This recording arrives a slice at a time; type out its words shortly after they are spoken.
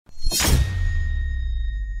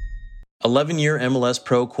11-year MLS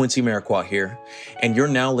pro Quincy Marquardt here, and you're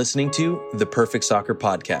now listening to the Perfect Soccer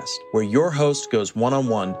Podcast, where your host goes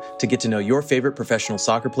one-on-one to get to know your favorite professional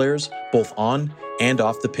soccer players, both on and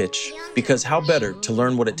off the pitch. Because how better to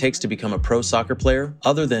learn what it takes to become a pro soccer player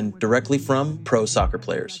other than directly from pro soccer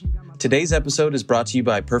players? Today's episode is brought to you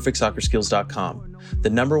by PerfectSoccerSkills.com, the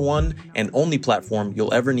 #1 and only platform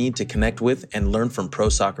you'll ever need to connect with and learn from pro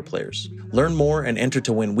soccer players. Learn more and enter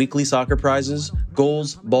to win weekly soccer prizes,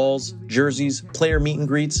 goals, balls, jerseys, player meet and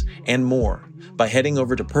greets, and more by heading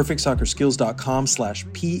over to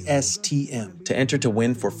PerfectSoccerSkills.com/PSTM to enter to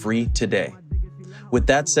win for free today. With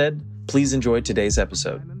that said, please enjoy today's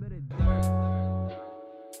episode.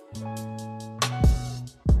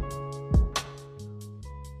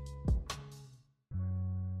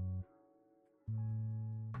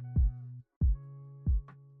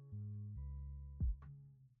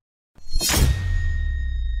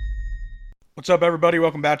 What's up, everybody?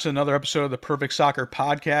 Welcome back to another episode of the Perfect Soccer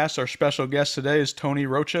Podcast. Our special guest today is Tony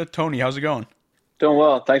Rocha. Tony, how's it going? Doing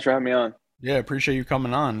well. Thanks for having me on. Yeah, appreciate you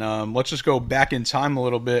coming on. Let's just go back in time a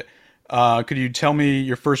little bit. Could you tell me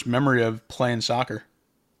your first memory of playing soccer?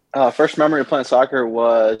 First memory of playing soccer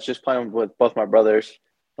was just playing with both my brothers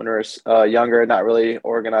when we were younger, not really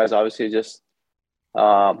organized, obviously, just you're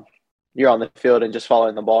on the field and just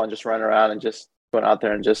following the ball and just running around and just going out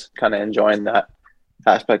there and just kind of enjoying that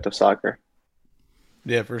aspect of soccer.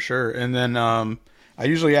 Yeah, for sure. And then I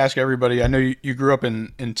usually ask everybody, I know you grew up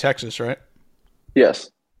in Texas, right? Yes.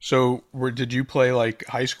 So did you play like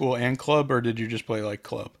high school and club, or did you just play like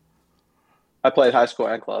club? I played high school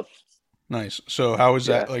and club. Nice. So how is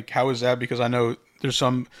that? Like, how is that? Because I know there's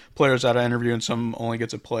some players that I interview and some only get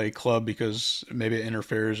to play club because maybe it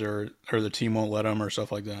interferes or the team won't let them or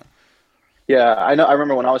stuff like that. Yeah, I know. I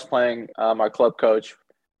remember when I was playing, our club coach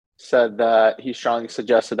said that he strongly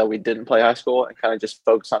suggested that we didn't play high school and kind of just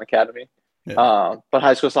focus on academy. Yeah. But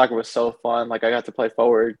high school soccer was so fun. Like, I got to play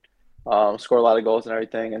forward, score a lot of goals and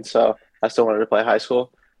everything. And so I still wanted to play high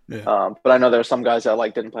school. Yeah. But I know there are some guys that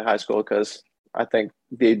didn't play high school because I think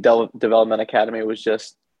the development academy was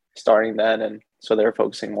just starting then. And so they were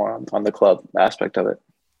focusing more on the club aspect of it.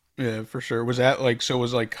 Yeah, for sure. Was that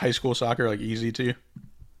was high school soccer easy to you?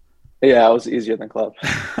 Yeah, it was easier than club.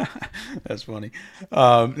 That's funny.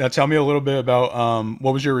 Now tell me a little bit about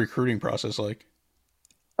what was your recruiting process like?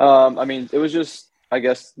 I mean, it was just, I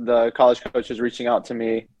guess, the college coaches reaching out to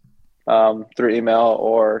me through email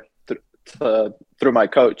or through my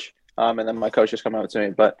coach, and then my coach just coming out to me.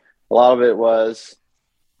 But a lot of it was,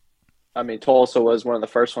 I mean, Tulsa was one of the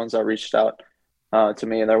first ones that reached out to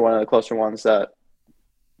me, and they're one of the closer ones that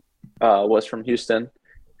was from Houston.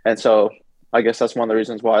 And so I guess that's one of the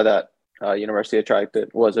reasons why that university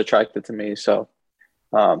was attracted to me. So,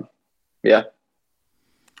 yeah.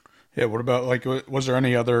 Yeah. What about was there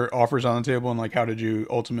any other offers on the table, and how did you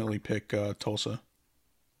ultimately pick Tulsa?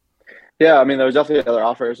 Yeah, I mean, there was definitely other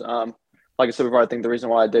offers. Like I said before, I think the reason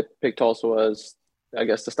why I did pick Tulsa was, I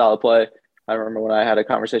guess, the style of play. I remember when I had a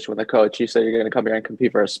conversation with the coach, he said, "You're going to come here and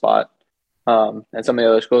compete for a spot." And some of the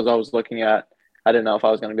other schools I was looking at, I didn't know if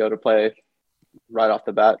I was going to be able to play right off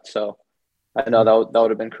the bat. So I know that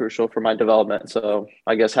would have been crucial for my development. So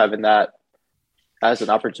I guess having that as an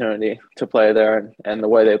opportunity to play there and the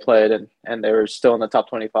way they played and they were still in the top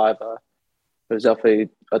 25, it was definitely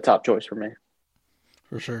a top choice for me.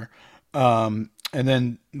 For sure. And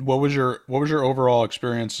then what was your overall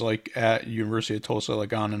experience at University of Tulsa,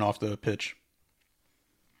 on and off the pitch?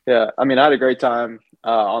 Yeah, I mean, I had a great time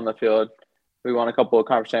on the field. We won a couple of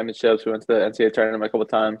conference championships. We went to the NCAA tournament a couple of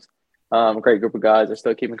times. Great group of guys. I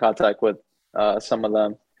still keep in contact with some of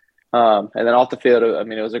them. And then off the field, I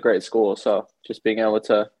mean, it was a great school. So just being able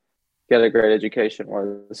to get a great education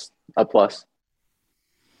was a plus.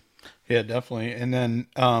 Yeah, definitely. And then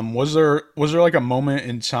was there a moment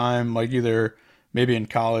in time, either maybe in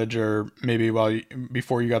college or maybe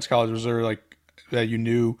before you got to college, was there that you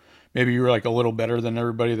knew maybe you were a little better than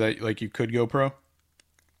everybody that you could go pro?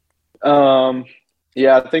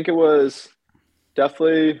 Yeah, I think it was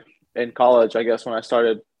definitely in college, I guess, when I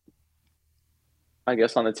started, I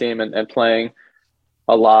guess, on the team and playing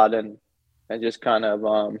a lot and just kind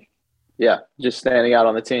of, just standing out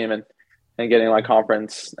on the team and getting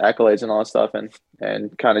conference accolades and all that stuff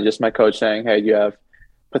and kind of just my coach saying, "Hey, you have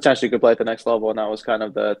potentially could play at the next level." And that was kind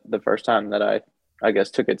of the first time that I guess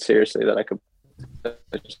took it seriously that I could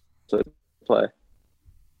play.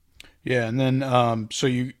 Yeah. And then, so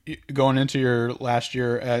you going into your last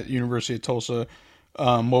year at University of Tulsa,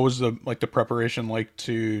 what was the preparation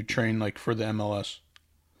to train for the MLS?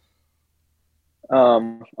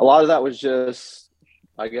 A lot of that was just,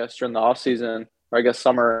 I guess, during the off season, or I guess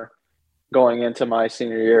summer, going into my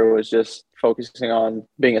senior year was just focusing on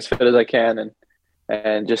being as fit as I can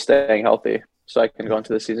and just staying healthy so I can go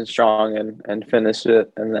into the season strong and finish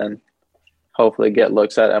it and then hopefully get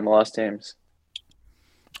looks at MLS teams.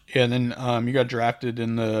 Yeah, and then you got drafted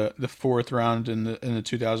in the fourth round in the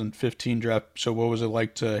 2015 draft. So what was it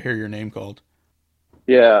like to hear your name called?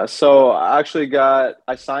 Yeah, so I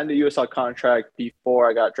signed a USL contract before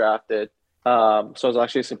I got drafted. So I was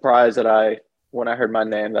actually surprised when I heard my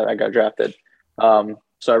name that I got drafted.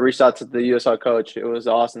 So I reached out to the USL coach. It was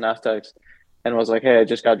the Austin Aztecs, and was like, "Hey, I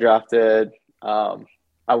just got drafted.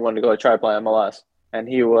 I wanted to go try to play MLS." And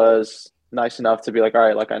he was nice enough to be like, "All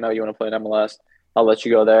right, like I know you want to play in MLS. I'll let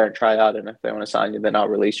you go there and try out. And if they want to sign you, then I'll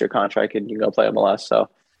release your contract and you can go play MLS."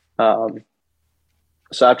 Um,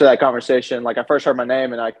 so after that conversation, like I first heard my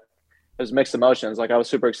name and it was mixed emotions. Like I was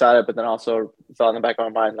super excited, but then also thought in the back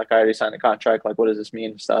of my mind, like I already signed a contract. Like what does this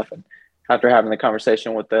mean and stuff? And after having the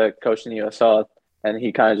conversation with the coach in the USL, and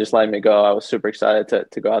he kind of just let me go, I was super excited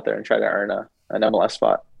to go out there and try to earn an MLS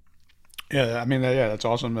spot. Yeah, I mean, yeah, that's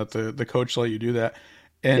awesome that the coach let you do that.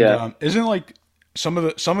 And Yeah, isn't like some of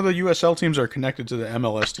the USL teams are connected to the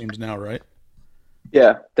MLS teams now, right?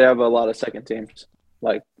 yeah, they have a lot of second teams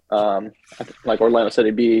like like Orlando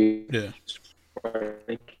City B, Yeah.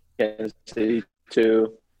 Kansas City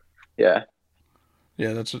too. Yeah.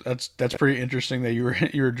 Yeah, that's pretty interesting that you were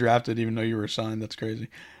you were drafted even though you were signed. That's crazy.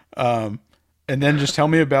 Um, and then just tell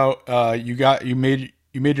me about you made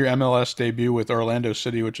your MLS debut with Orlando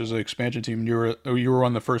City, which is an expansion team. You were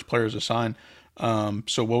one of the first players to sign.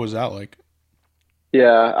 So what was that like?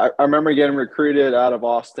 Yeah, I remember getting recruited out of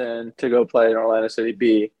Austin to go play in Orlando City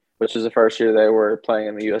B, which is the first year they were playing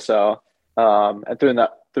in the USL. And through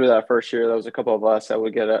that first year, there was a couple of us that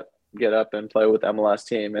would get up and play with the MLS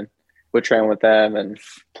team and would train with them and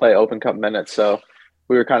play Open Cup minutes. So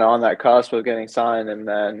we were kind of on that cusp of getting signed. And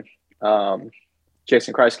then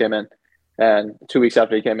Jason Christ came in, and 2 weeks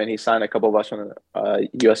after he came in, he signed a couple of us from the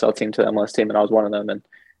USL team to the MLS team, and I was one of them. And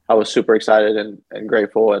I was super excited and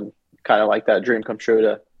grateful and kind of like that dream come true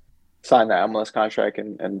to sign that MLS contract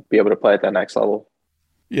and be able to play at that next level.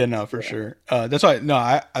 Yeah, no, for Yeah. sure. That's why no,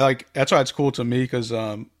 I like that's why it's cool to me because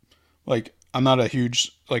like I'm not a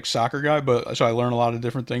huge like soccer guy, but so I learn a lot of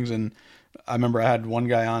different things. And I remember I had one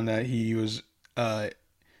guy on that uh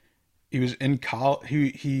he was in college.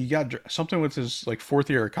 He got something with his like fourth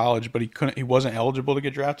year of college, but he wasn't eligible to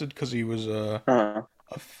get drafted because he was Uh,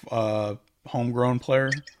 a homegrown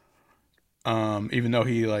player. Even though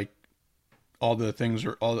he like all the things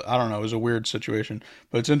are all I don't know, it was a weird situation,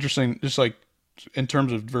 but it's interesting. Just like in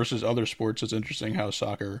terms of versus other sports, it's interesting how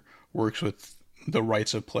soccer works with the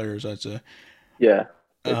rights of players. I'd say. yeah,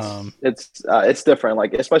 Um, it's different.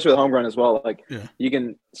 Like especially with homegrown as well. Like yeah, you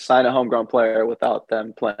can sign a homegrown player without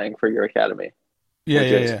them playing for your academy, yeah,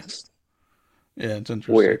 which yeah, yeah, is yeah. It's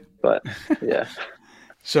interesting. weird. But yeah.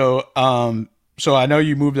 So I know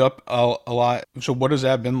you moved up a lot. So what has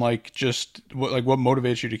that been like? Just what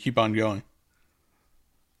motivates you to keep on going?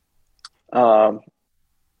 Um,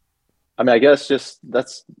 I mean, I guess just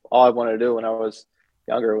that's all I wanted to do when I was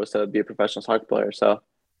younger was to be a professional soccer player. So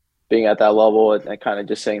being at that level and kind of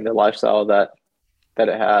just seeing the lifestyle that it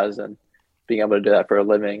has and being able to do that for a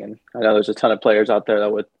living. And I know there's a ton of players out there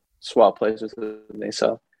that would swap places with me.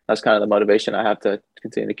 So that's kind of the motivation I have to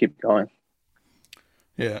continue to keep going.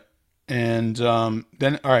 Yeah, and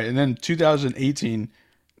then all right, and then 2018,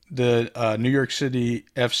 the New York City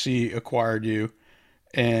FC acquired you,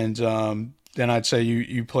 and then I'd say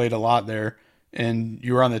you played a lot there, and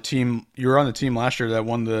you were on the team. You were on the team last year that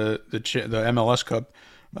won the MLS Cup.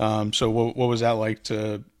 So what was that like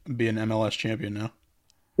to be an MLS champion now?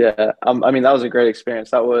 Yeah. I mean, that was a great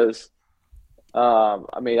experience. That was,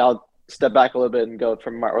 I mean, I'll step back a little bit and go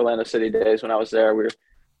from my Orlando City days when I was there. We were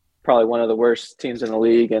probably one of the worst teams in the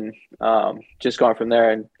league. And just going from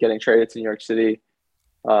there and getting traded to New York City,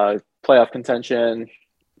 playoff contention,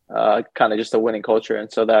 kind of just a winning culture.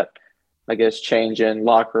 And so that, I guess, change in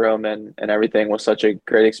locker room and everything was such a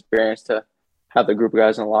great experience to have the group of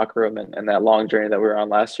guys in the locker room and that long journey that we were on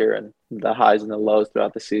last year and the highs and the lows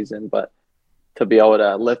throughout the season. But to be able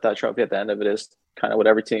to lift that trophy at the end of it is kind of what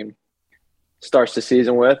every team starts the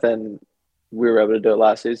season with. And we were able to do it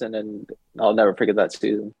last season, and I'll never forget that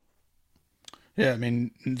season. Yeah, I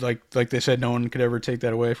mean, like they said, no one could ever take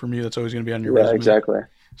that away from you. That's always going to be on your Yeah, resume. exactly.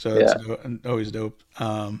 So Yeah. always dope.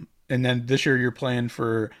 And then this year you're playing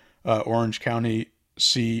for Orange County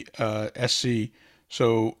SC.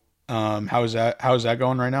 So how is that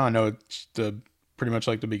going right now? I know it's the pretty much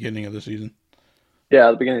like the beginning of the season. Yeah,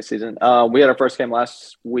 at the beginning of the season. We had our first game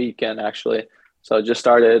last weekend, actually. So it just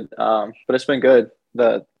started, but it's been good.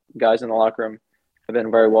 The guys in the locker room have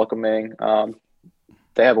been very welcoming.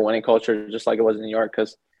 They have a winning culture just like it was in New York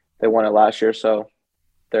because they won it last year. So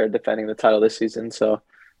they're defending the title this season. So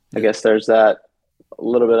I guess there's that a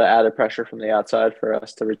little bit of added pressure from the outside for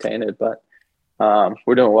us to retain it. But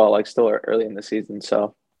we're doing well, like still early in the season.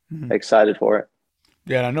 So excited for it.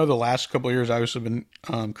 Yeah, and I know the last couple of years obviously been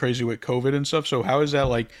crazy with COVID and stuff. So how is that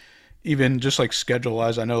like, even just like schedule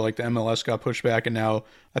wise? I know like the MLS got pushed back, and now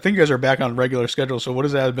I think you guys are back on regular schedule. So what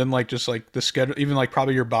has that been like? Just like the schedule, even like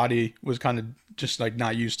probably your body was kind of just like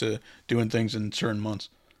not used to doing things in certain months.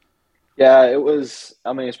 Yeah, it was.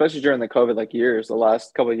 I mean, especially during the COVID like years, the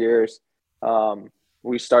last couple of years,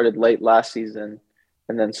 we started late last season,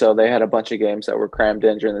 and then so they had a bunch of games that were crammed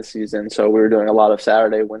in during the season. So we were doing a lot of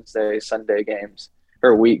Saturday, Wednesday, Sunday games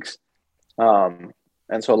or weeks.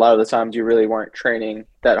 And so a lot of the times you really weren't training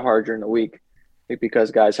that hard during the week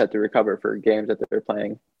because guys had to recover for games that they're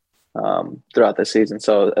playing throughout the season.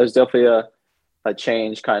 So it was definitely a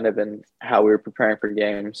change kind of in how we were preparing for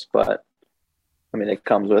games. But, I mean, it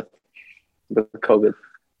comes with COVID.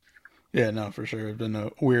 Yeah, no, for sure. It's been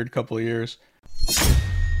a weird couple of years.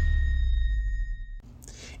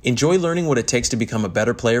 Enjoy learning what it takes to become a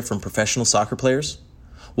better player from professional soccer players?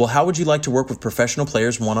 Well, how would you like to work with professional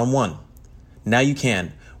players one-on-one? Now you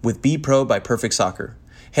can with Be Pro by Perfect Soccer.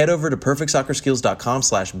 Head over to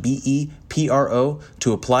perfectsoccerskills.com/BEPRO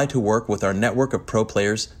to apply to work with our network of pro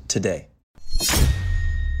players today.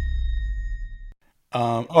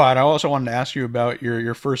 And I also wanted to ask you about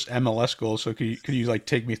your first MLS goal. So could you like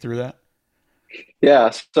take me through that?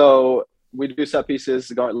 Yeah, so we do set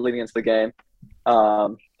pieces leading into the game.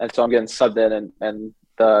 And so I'm getting subbed in, and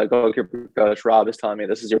the goalkeeper coach, Rob, is telling me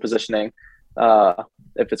this is your positioning.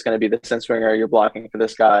 If it's going to be this in swinger, you're blocking for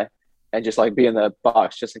this guy, and just like be in the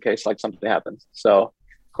box just in case like something happens. So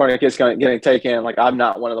corner kick's getting taken. Like I'm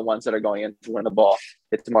not one of the ones that are going in to win the ball.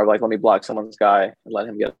 It's more like let me block someone's guy and let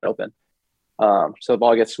him get open. So the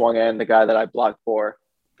ball gets swung in. The guy that I blocked for,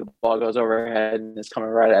 the ball goes overhead and it's coming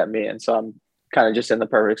right at me. And so I'm kind of just in the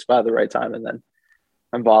perfect spot at the right time, and then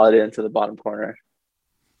I'm volleyed into the bottom corner.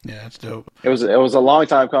 Yeah, that's dope. It was a long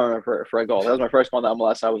time coming for a goal. That was my first one to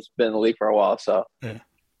MLS. I was been in the league for a while, so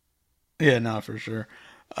yeah, no, for sure.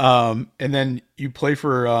 And then you play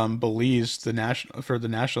for Belize, the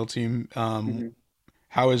national team.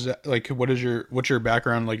 How is that like? What's your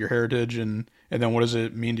background, like your heritage, and then what does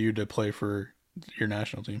it mean to you to play for your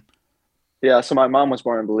national team? Yeah, so my mom was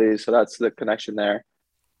born in Belize, so that's the connection there.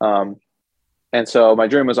 And so my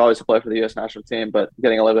dream was always to play for the U.S. national team, but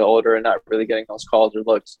getting a little bit older and not really getting those calls or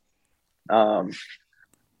looks,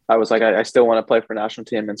 I was like, I still want to play for national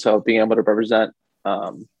team. And so being able to represent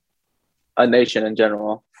a nation in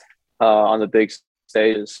general on the big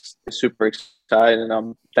stage is super exciting. And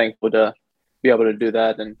I'm thankful to be able to do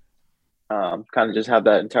that and kind of just have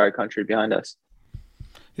that entire country behind us.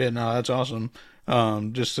 Yeah, no, that's awesome.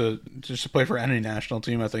 Just to play for any national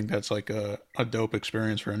team, I think that's like a dope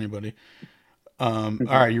experience for anybody. All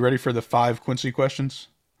right, you ready for the 5 Quincy questions?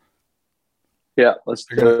 Yeah, let's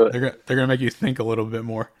do it. They're gonna make you think a little bit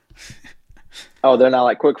more. Oh, they're not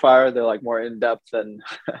like quick fire. They're like more in depth than.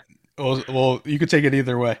 Well, you could take it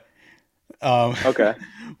either way. Okay.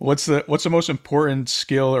 What's the most important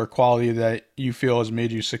skill or quality that you feel has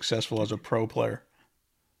made you successful as a pro player?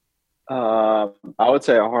 I would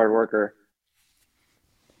say a hard worker.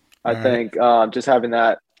 I think just having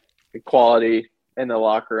that quality in the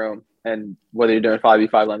locker room, and whether you're doing 5v5,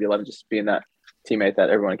 11v11, just being that teammate that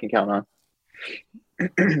everyone can count on.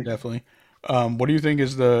 Definitely. What do you think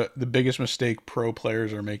is the biggest mistake pro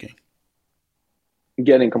players are making?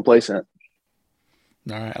 Getting complacent.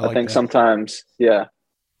 All right, I think sometimes,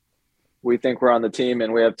 we think we're on the team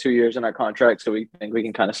and we have 2 years in our contract, so we think we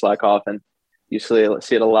can kind of slack off, and you see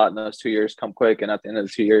it a lot in those 2 years come quick, and at the end of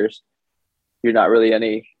the 2 years, you're not really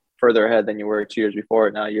any further ahead than you were 2 years before.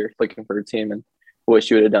 Now you're looking for a team and wish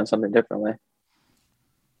you would have done something differently.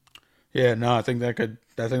 Yeah, no, I think that could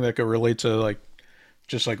relate to like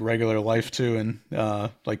just like regular life too, and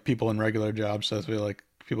like people in regular jobs. So I feel like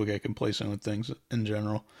people get complacent with things in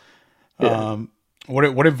general. Yeah.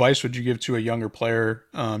 What advice would you give to a younger player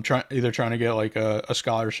trying to get like a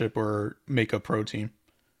scholarship or make a pro team?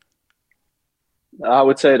 I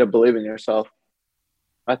would say to believe in yourself.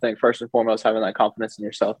 I think first and foremost, having that confidence in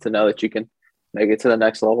yourself to know that you can make it to the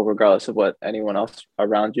next level regardless of what anyone else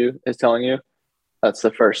around you is telling you. That's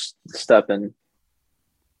the first step in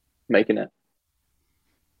making it.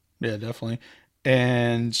 Yeah, definitely.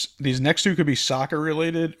 And these next 2 could be soccer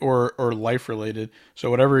related or life related.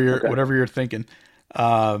 So whatever you're thinking.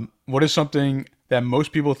 What is something that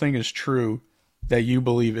most people think is true that you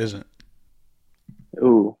believe isn't?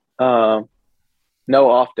 Ooh. no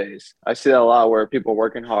off days. I see that a lot where people are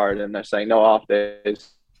working hard and they're saying no off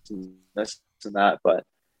days and this and that. But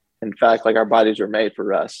in fact, like our bodies were made for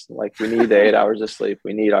rest. Like we need the 8 hours of sleep.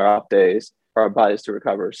 We need our off days for our bodies to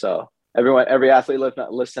recover. So every athlete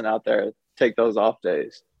listen out there, take those off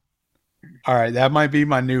days. All right, that might be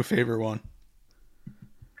my new favorite one.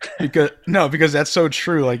 Because that's so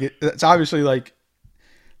true. Like it's obviously like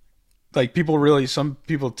some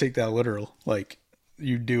people take that literal. Like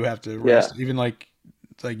you do have to rest, even like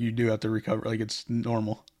you do have to recover. Like it's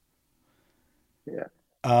normal. Yeah.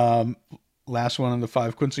 Last one on the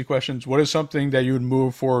 5 Quincy questions. What is something that you would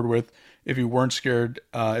move forward with if you weren't scared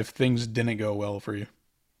if things didn't go well for you?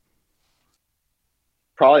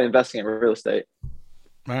 Probably investing in real estate.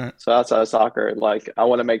 All right. So outside of soccer, like I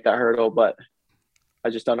want to make that hurdle, but I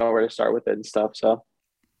just don't know where to start with it and stuff. So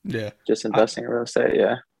yeah, just investing in real estate.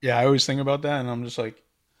 Yeah. Yeah, I always think about that, and I'm just like,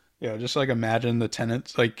 just like imagine the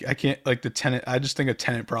tenants. Like I can't like the tenant. I just think of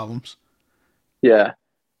tenant problems. Yeah,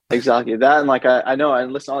 exactly. That and like I know I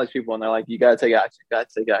listen to all these people and they're like, you gotta take action, you gotta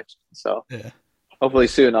take action. So Yeah. hopefully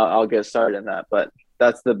soon I'll get started in that. But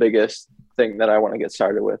that's the biggest thing that I want to get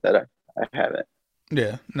started with that I haven't.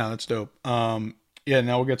 Yeah, no, that's dope. Yeah,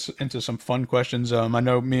 now we'll get into some fun questions. I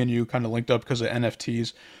know me and you kind of linked up because of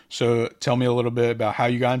NFTs. So tell me a little bit about how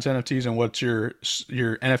you got into NFTs and what's your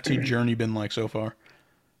NFT journey been like so far.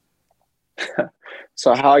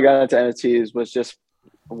 So how I got into NFTs was just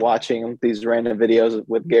watching these random videos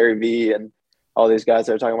with Gary Vee and all these guys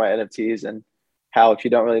that are talking about NFTs and how if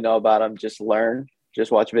you don't really know about them, just learn,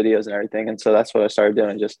 just watch videos and everything. And so that's what I started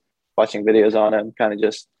doing, just watching videos on them, kind of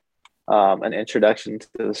just an introduction to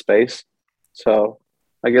the space. So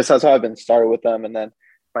I guess that's how I've been started with them. And then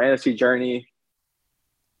my NFT journey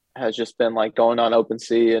has just been like going on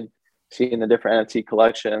OpenSea and seeing the different NFT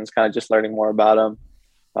collections, kind of just learning more about them.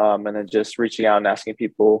 And then just reaching out and asking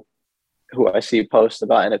people who I see post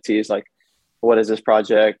about NFTs, like, what is this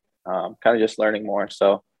project? Kind of just learning more.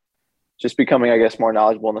 So just becoming, I guess, more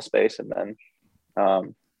knowledgeable in the space. And then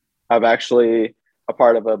I'm actually a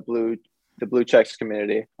part of the Blue Checks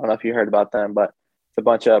community. I don't know if you heard about them, but it's a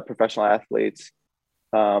bunch of professional athletes,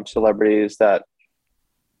 celebrities that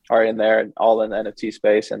are in there and all in the NFT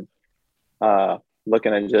space and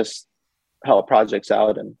looking to just help projects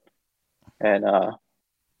out and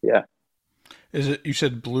yeah. Is it, you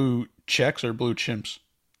said Blue Checks or Blue Chimps?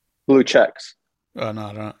 Blue Checks. No, I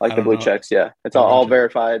don't. Like I the don't Blue know. Checks, yeah. It's all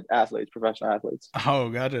verified athletes, professional athletes. Oh,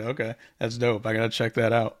 gotcha. Okay, that's dope. I gotta check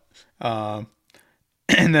that out. And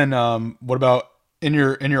then, what about in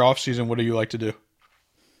your off season? What do you like to do?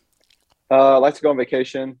 I like to go on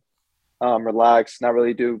vacation, relax, not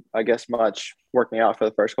really do, I guess, much working out for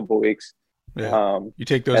the first couple of weeks. Yeah, you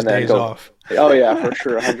take those and then days off. Oh yeah, for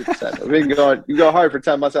sure, 100%. We can you go hard for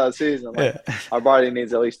 10 months out of the season. Like, Yeah. Our body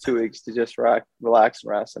needs at least 2 weeks to just relax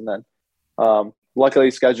and rest. And then, luckily,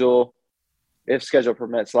 if schedule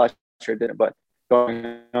permits, last year it didn't, but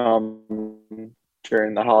going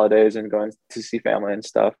during the holidays and going to see family and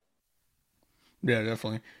stuff. Yeah,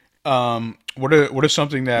 definitely. What is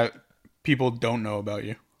something that people don't know about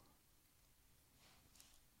you?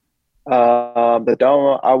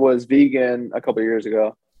 I was vegan a couple of years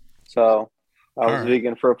ago, so I was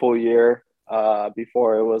vegan for a full year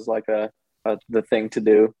before it was like the thing to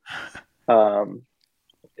do.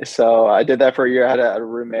 So I did that for a year. I had a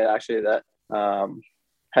roommate actually that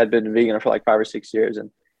had been vegan for like 5 or 6 years, and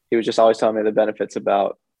he was just always telling me the benefits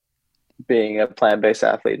about being a plant-based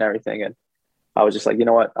athlete and everything. And I was just like, you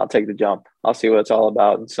know what, I'll take the jump. I'll see what it's all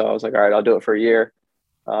about. And so I was like, all right, I'll do it for a year.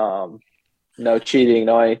 No cheating,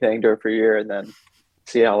 no anything, do it for a year and then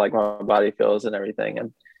see how like my body feels and everything. And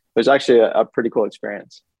it was actually a pretty cool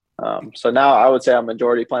experience. So now I would say I'm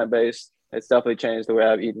majority plant-based. It's definitely changed the way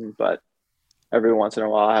I've eaten, but every once in a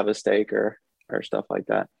while I have a steak or stuff like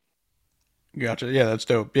that. Gotcha. Yeah, that's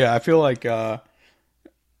dope. Yeah, I feel like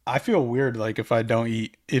I feel weird like if I don't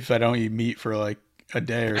eat meat for like a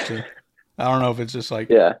day or two. I don't know if it's just like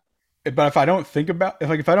Yeah. But if I don't think about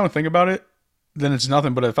if I don't think about it, then it's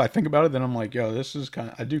nothing. But if I think about it, then I'm like, yo, this is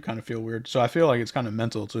I do kind of feel weird. So I feel like it's kind of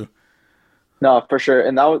mental too. No, for sure.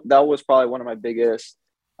 And that was probably one of my biggest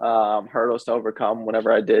hurdles to overcome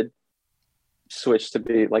whenever I did switch to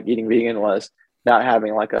be like eating vegan was not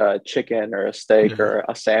having like a chicken or a steak or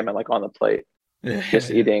a salmon like on the plate. Just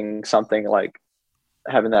eating something like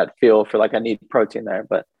having that feel for like I need protein there.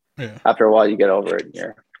 But after a while you get over it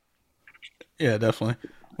and yeah, definitely.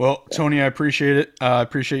 Well, Tony, I appreciate it. I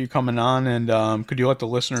appreciate you coming on. And could you let the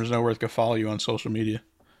listeners know where they can follow you on social media?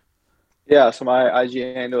 Yeah, so my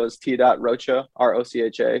IG handle is t.rocha,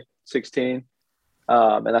 ROCHA 16.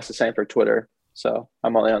 And that's the same for Twitter. So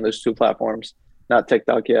I'm only on those 2 platforms. Not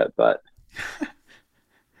TikTok yet, but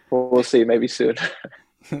we'll see. Maybe soon.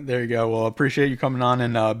 There you go. Well, appreciate you coming on,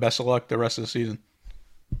 and best of luck the rest of the season.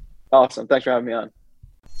 Awesome. Thanks for having me on.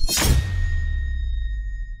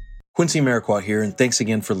 Quincy Amarikwa here, and thanks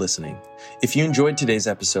again for listening. If you enjoyed today's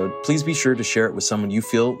episode, please be sure to share it with someone you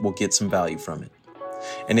feel will get some value from it.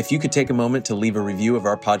 And if you could take a moment to leave a review of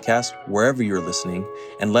our podcast wherever you're listening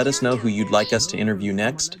and let us know who you'd like us to interview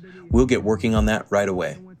next, we'll get working on that right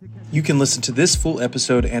away. You can listen to this full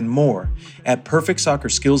episode and more at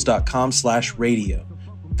perfectsoccerskills.com/radio.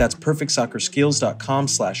 That's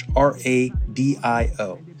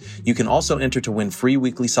perfectsoccerskills.com/RADIO. You can also enter to win free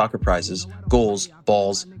weekly soccer prizes, goals,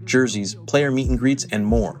 balls, jerseys, player meet and greets, and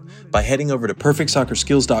more by heading over to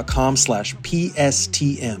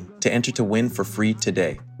perfectsoccerskills.com/PSTM to enter to win for free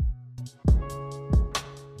today.